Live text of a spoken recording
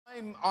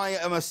I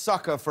am a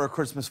sucker for a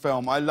Christmas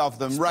film. I love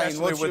them. Rainn,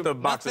 what's with your... a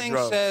box of drugs.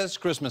 Nothing says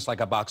Christmas like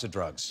a box of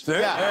drugs.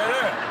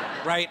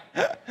 Yeah. Right?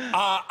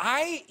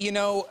 You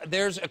know,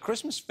 there's a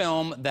Christmas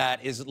film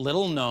that is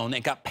little known.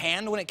 It got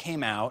panned when it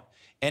came out,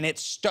 and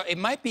it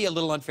might be a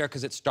little unfair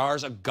because it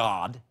stars a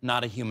god,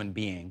 not a human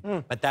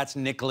being. But that's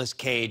Nicolas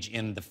Cage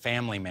in The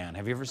Family Man.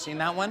 Have you ever seen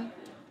that one?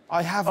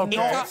 I have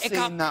not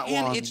seen that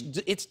one.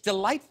 It's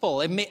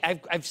delightful.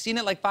 I've seen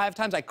it like 5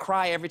 times. I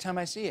cry every time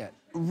I see it.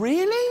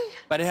 Really?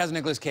 But it has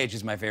Nicolas Cage,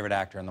 who's my favorite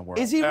actor in the world.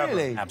 Is he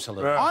really?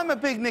 Absolutely. I'm a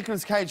big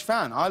Nicolas Cage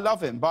fan. I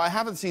love him, but I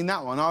haven't seen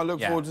that one. I look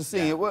forward to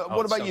seeing it.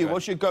 What about you?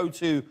 What's your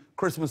go-to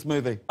Christmas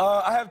movie?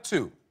 I have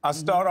 2. I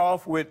start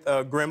off with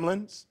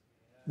Gremlins.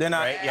 Then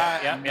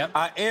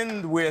I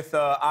end with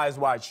Eyes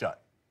Wide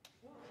Shut.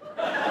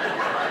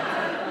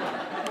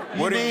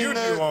 What do you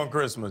do on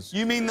Christmas?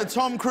 You mean the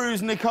Tom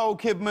Cruise, Nicole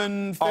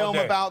Kidman film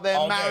about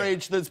their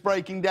marriage that's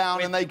breaking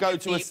down and they go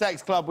to a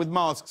sex club with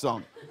masks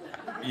on?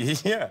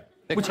 Yeah.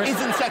 Which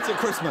isn't set at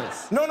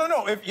Christmas. No.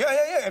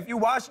 If you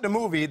watch the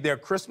movie, there are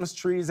Christmas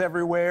trees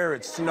everywhere.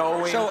 It's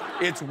snowing.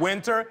 It's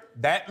winter.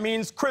 That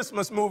means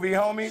Christmas movie,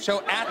 homie.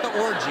 So at the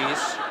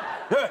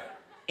orgies,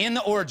 in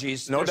the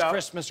orgies, there's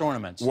Christmas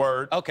ornaments.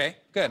 Word. Okay,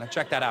 good. I'll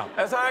check that out.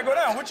 That's how I go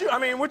down.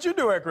 What you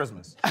do at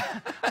Christmas?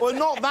 Well,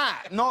 not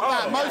that.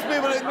 Most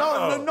people,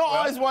 not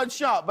Eyes Wide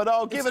Shut, but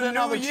I'll give it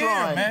another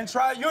try. Man,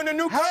 try. You're in a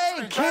new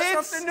country.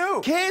 Try something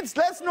new. Kids,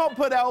 let's not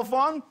put Elf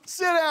on.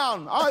 Sit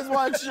down. Eyes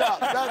Wide Shut.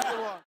 That's the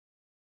one.